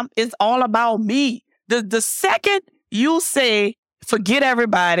 It's all about me. The second you say, forget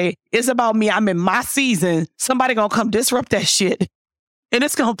everybody, it's about me, I'm in my season, somebody going to come disrupt that shit. And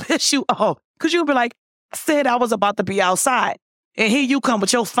it's going to piss you off. Because you'll be I said I was about to be outside. And here you come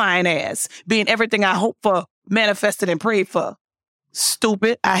with your fine ass, being everything I hoped for, manifested and prayed for.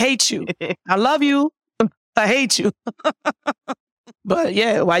 Stupid. I hate you. I love you. I hate you. But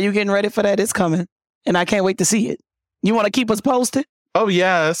yeah, while you getting ready for that, it's coming. And I can't wait to see it. You want to keep us posted? Oh,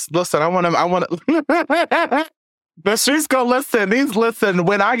 yes. Listen, I want to. The streets go listen. These listen.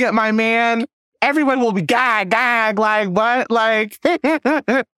 When I get my man, everyone will be gag. What?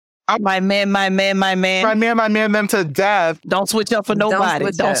 My man. My man, them to death. Don't switch up for nobody.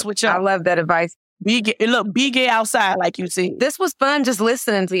 Don't switch up. I love that advice. Be gay outside, like you see. This was fun just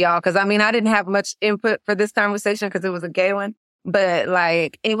listening to y'all. Because, I didn't have much input for this conversation because it was a gay one. But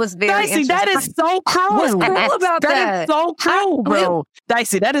it was very Dicey, that is so cruel. What's cool about that? That is so cruel, bro.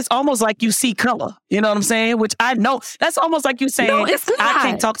 Dicey, that is almost like you see color. You know what I'm saying? Which I know. That's almost like you saying, no, it's not. I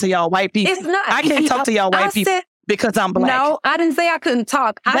can't talk to y'all white people. It's not. I can't talk to y'all white people because I'm black. No, I didn't say I couldn't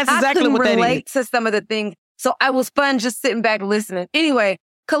talk. That's exactly what that is. I couldn't relate to some of the things. So I was fun just sitting back listening. Anyway,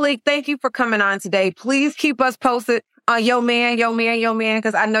 Khalik, thank you for coming on today. Please keep us posted Yo Man,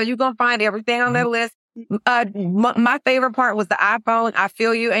 because I know you're going to find everything on that list. My favorite part was the iPhone. I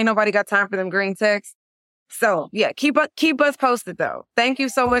feel you. Ain't nobody got time for them green texts. So, yeah, keep us posted, though. Thank you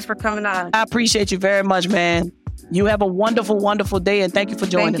so much for coming on. I appreciate you very much, man. You have a wonderful, wonderful day, and thank you for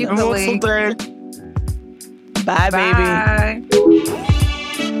joining Thank you, us. Khalik. Bye, baby.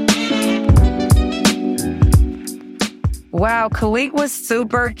 Wow, Khalik was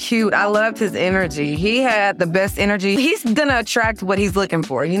super cute. I loved his energy. He had the best energy. He's gonna attract what he's looking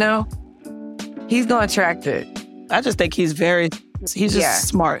for, you know? He's gonna attract it. I just think he's just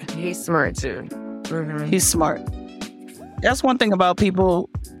smart. He's smart, too. Mm-hmm. He's smart. That's one thing about people.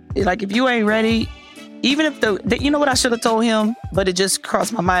 Like, if you ain't ready, even if you know what I should have told him, but it just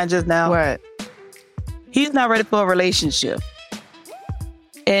crossed my mind just now. What? He's not ready for a relationship.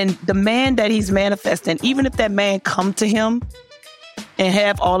 And the man that he's manifesting, even if that man come to him and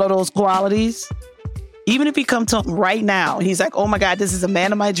have all of those qualities, even if he come to him right now, he's like, oh my God, this is a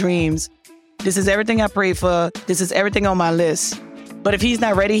man of my dreams. This is everything I prayed for. This is everything on my list. But if he's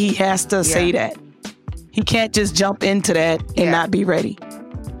not ready, he has to say that. He can't just jump into that and not be ready.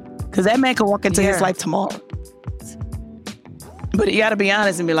 Because that man can walk into his life tomorrow. But you got to be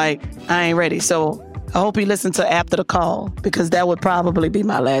honest and be like, I ain't ready. So I hope he listened to After the Call, because that would probably be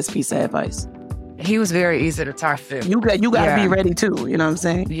my last piece of advice. He was very easy to talk to. You got to be ready too. You know what I'm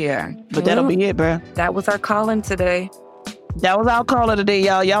saying? Yeah. But that'll be it, bro. That was our calling today. That was our caller today,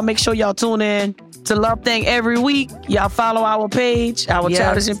 y'all. Y'all make sure y'all tune in to Love Thang every week. Y'all follow our page, our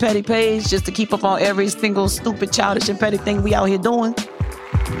Childish and Petty page, just to keep up on every single stupid, childish and petty thing we out here doing.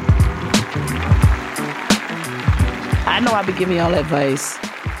 I know I be giving y'all advice.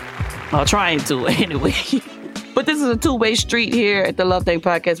 Or trying to, anyway. But this is a two-way street here at the Love Thang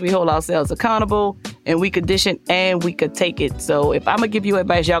Podcast. We hold ourselves accountable, and we could dish it and we could take it. So if I'm going to give you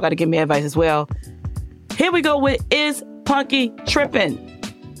advice, y'all got to give me advice as well. Here we go with Is Punkie Trippin'?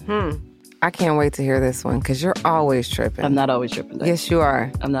 I can't wait to hear this one, because you're always tripping. I'm not always tripping. Though. Yes, you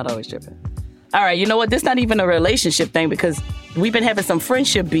are. I'm not always tripping. All right, you know what? This not even a relationship thing, because we've been having some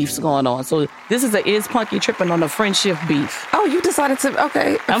friendship beefs going on. So this is a Is Punkie Trippin' on a friendship beef. Oh, you decided to,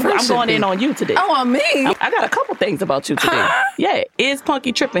 okay. I'm going in on you today. Oh, on me? I got a couple things about you today. Yeah, Is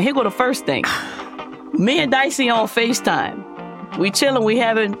Punkie Trippin'? Here go the first thing. Me and Dicey on FaceTime. We chilling, we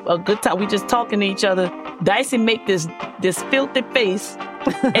having a good time. We just talking to each other. Dicey make this filthy face,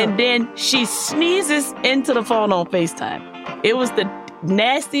 and then she sneezes into the phone on FaceTime. It was the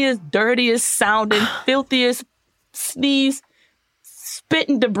nastiest, dirtiest sounding, filthiest sneeze.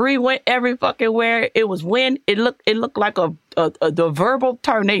 Spitting debris went every fucking where. It was wind. It looked like the verbal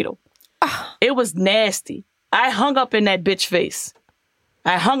tornado. It was nasty. I hung up in that bitch face.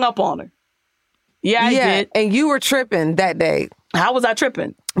 I hung up on her. Yeah, I did. And you were tripping that day. How was I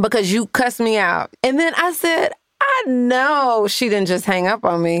tripping? Because you cussed me out. And then I said, I know she didn't just hang up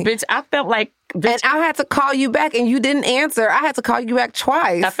on me. Bitch, I felt like... And I had to call you back and you didn't answer. I had to call you back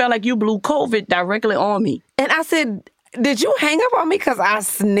twice. I felt like you blew COVID directly on me. And I said, did you hang up on me because I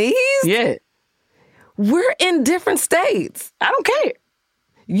sneezed? Yeah. We're in different states. I don't care.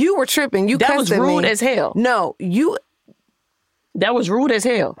 You were tripping. You That was cussed at rude me. as hell. No, you... That was rude as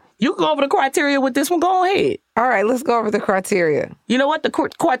hell. You can go over the criteria with this one. Go ahead. All right, let's go over the criteria. You know what? The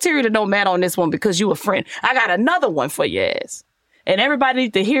criteria don't matter on this one because you a friend. I got another one for your ass. And everybody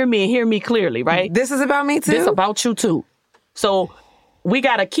needs to hear me and hear me clearly, right? This is about me too? This about you too. So we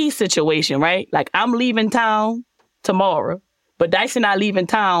got a key situation, right? Like I'm leaving town tomorrow, but Dicey not leaving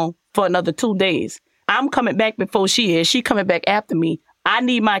town for another 2 days. I'm coming back before she is. She coming back after me. I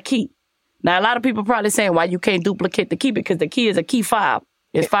need my key. Now, a lot of people probably saying why you can't duplicate the key, because the key is a key fob.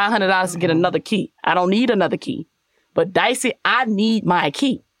 It's $500 to get another key. I don't need another key. But Dicey, I need my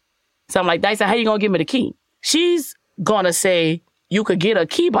key. So I'm like, Dicey, how you going to give me the key? She's going to say you could get a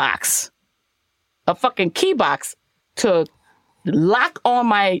key box, a fucking key box to lock on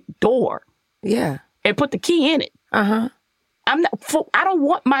my door. Yeah. And put the key in it. Uh-huh. I don't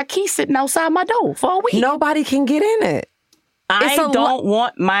want my key sitting outside my door for a week. Nobody can get in it. I don't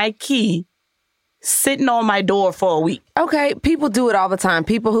want my key sitting on my door for a week. Okay, people do it all the time.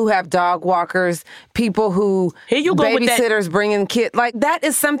 People who have dog walkers, people who babysitters bringing kids. Like, that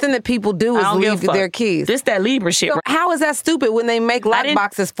is something that people do, is leave their keys. This that Libra shit. So how is that stupid when they make lock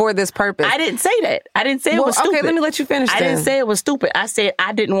boxes for this purpose? I didn't say that. I didn't say it was stupid. Okay, let me let you finish I didn't say it was stupid. I said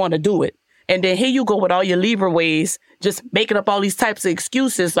I didn't want to do it. And then here you go with all your Libra ways, just making up all these types of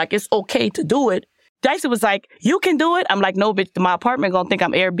excuses like it's okay to do it. Dicey was like, you can do it. I'm like, no, bitch, my apartment gonna think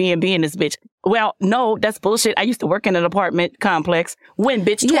I'm Airbnb in this bitch. Well, no, that's bullshit. I used to work in an apartment complex. When,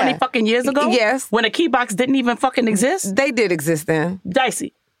 bitch? 20 fucking years ago? Yes. When a key box didn't even fucking exist? They did exist then.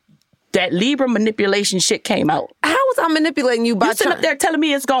 Dicey, that Libra manipulation shit came out. How was I manipulating you by You sitting up there telling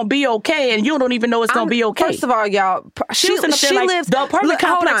me it's gonna be okay, and you don't even know it's gonna be okay. First of all, y'all, she lives. The apartment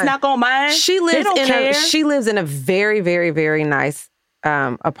complex not gonna mind. She lives in a very, very, very nice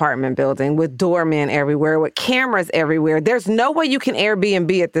apartment building with doormen everywhere, with cameras everywhere. There's no way you can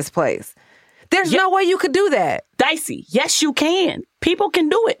Airbnb at this place. There's no way you could do that. Dicey, yes, you can. People can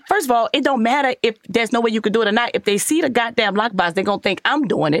do it. First of all, it don't matter if there's no way you could do it or not. If they see the goddamn lockbox, they're going to think I'm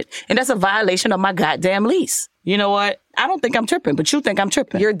doing it. And that's a violation of my goddamn lease. You know what? I don't think I'm tripping, but you think I'm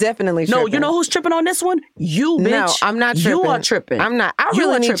tripping. You're definitely tripping. No, you know who's tripping on this one? You, bitch. No, I'm not tripping. You are tripping. I'm not. I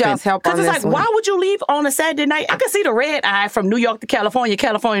really need y'all's help on this one. Because it's like, why would you leave on a Saturday night? I can see the red eye from New York to California,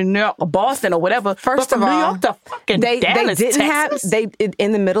 California, New York, or Boston, or whatever. First but from of all, New York to fucking Dallas, they didn't Texas?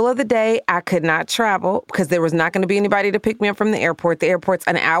 in the middle of the day, I could not travel because there was not going to be anybody to pick me up from the airport. The airport's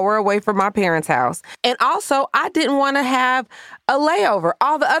an hour away from my parents' house. And also, I didn't want to have a layover.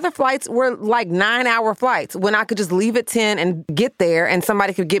 All the other flights were like 9-hour flights when I could just leave at 10 and get there and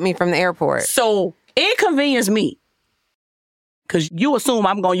somebody could get me from the airport. So inconvenience me. Because you assume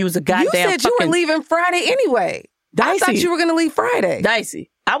I'm going to use a goddamn You said you were leaving Friday anyway. Dicey. I thought you were going to leave Friday. Dicey.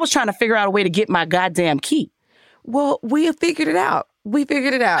 I was trying to figure out a way to get my goddamn key. Well, we figured it out. How we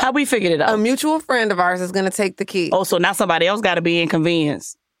figured it out? A mutual friend of ours is going to take the key. Oh, so now somebody else got to be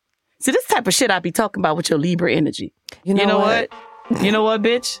inconvenienced. See, this type of shit I be talking about with your Libra energy. You know what? You know what,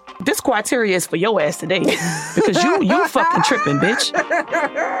 bitch? This criteria is for your ass today. Because you fucking tripping, bitch.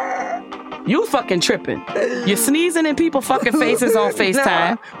 You fucking tripping. You're sneezing in people's fucking faces on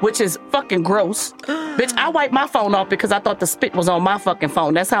FaceTime, which is fucking gross. Bitch, I wiped my phone off because I thought the spit was on my fucking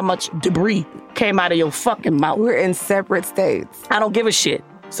phone. That's how much debris came out of your fucking mouth. We're in separate states. I don't give a shit.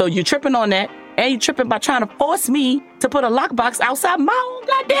 So you tripping on that, and you tripping by trying to force me to put a lockbox outside my own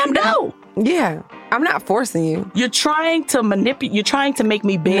goddamn door. Yeah, I'm not forcing you. You're trying to manipulate. You're trying to make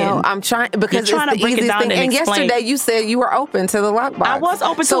me bend. No, I'm trying because you're trying it's to break the it easiest down thing. And explain. yesterday you said you were open to the lockbox. I was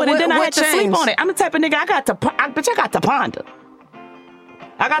open to it, and then I had to sleep on it. I'm the type of nigga I got to ponder.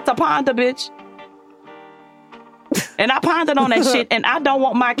 I got to ponder, bitch. And I pondered on that shit, and I don't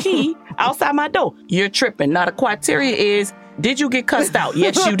want my key outside my door. You're tripping. Now the criteria is: did you get cussed out?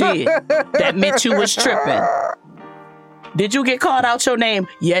 Yes, you did. That meant you was tripping. Did you get called out your name?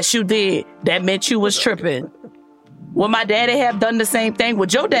 Yes, you did. That meant you was tripping. Would my daddy have done the same thing?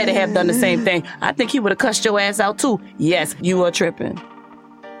 Would your daddy have done the same thing? I think he would have cussed your ass out too. Yes, you are tripping.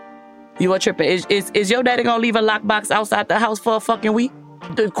 You are tripping. Is your daddy gonna leave a lockbox outside the house for a fucking week?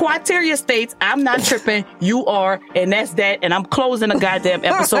 The criteria states I'm not tripping, you are, and that's that, and I'm closing the goddamn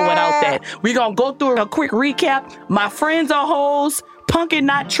episode without that. We're gonna go through a quick recap. My friends are hoes, Punkie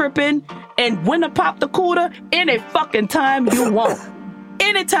not tripping, and when to pop the cooter any fucking time you want.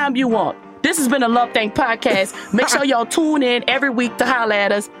 Anytime you want. This has been a Love Thang podcast. Make sure y'all tune in every week to holler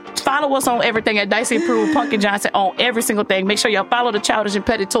at us. Follow us on everything at Dicey Approved, Punkie Johnson on every single thing. Make sure y'all follow the Childish and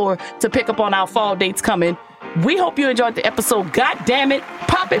Petty Tour to pick up on our fall dates coming. We hope you enjoyed the episode. God damn it.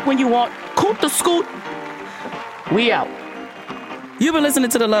 Pop it when you want. Coot the scoot. We out. You've been listening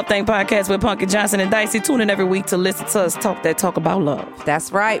to the Love Thang podcast with Punkie Johnson and Dicey. Tune in every week to listen to us talk about love.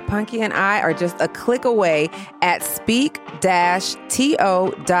 That's right. Punkie and I are just a click away at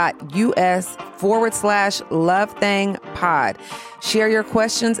speak-to.us/Love Thang pod. Share your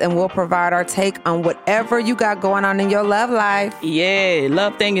questions and we'll provide our take on whatever you got going on in your love life. Yeah,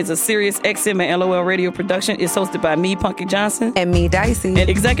 Love Thang is a Sirius XM and LOL radio production. It's hosted by me, Punkie Johnson. And me, Dicey. And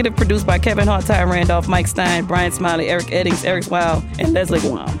executive produced by Kevin Hart, Ty Randolph, Mike Stein, Brian Smiley, Eric Eddings, Eric Wild, and Leslie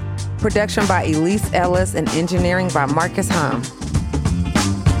Guam. Production by Elise Ellis and engineering by Marcus Hum.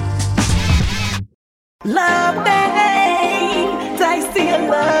 Love Thang, Dicey, a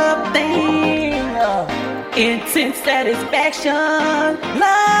Love Thang. Intense satisfaction,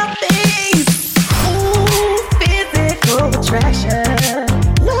 love things. Ooh, physical attraction,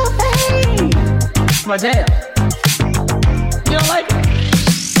 love things. My jam. You don't like it?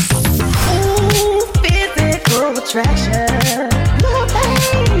 Ooh, physical attraction, love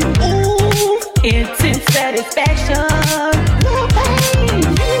things. Ooh, intense satisfaction, love things.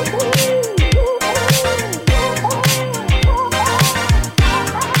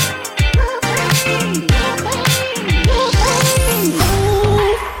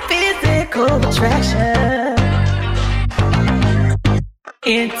 Attraction,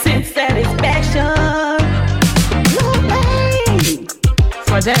 intense satisfaction, love thing. It's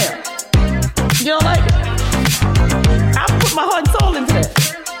my jam. You don't like it? I put my heart and soul into that.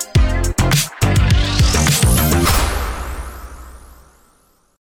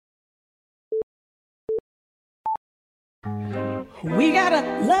 We got a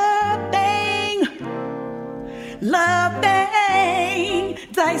love thing,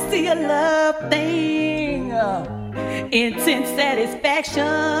 Dicey a love thing. Intense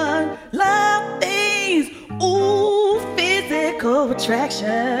satisfaction. Love things. Ooh, physical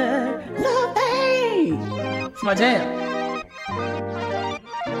attraction. Love things. It's my jam.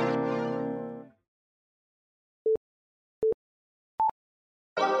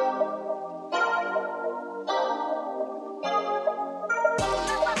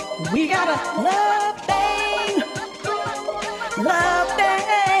 We got a love thing. Love thing.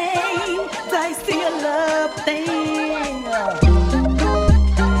 Dicey a love thing.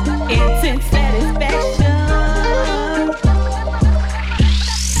 Intense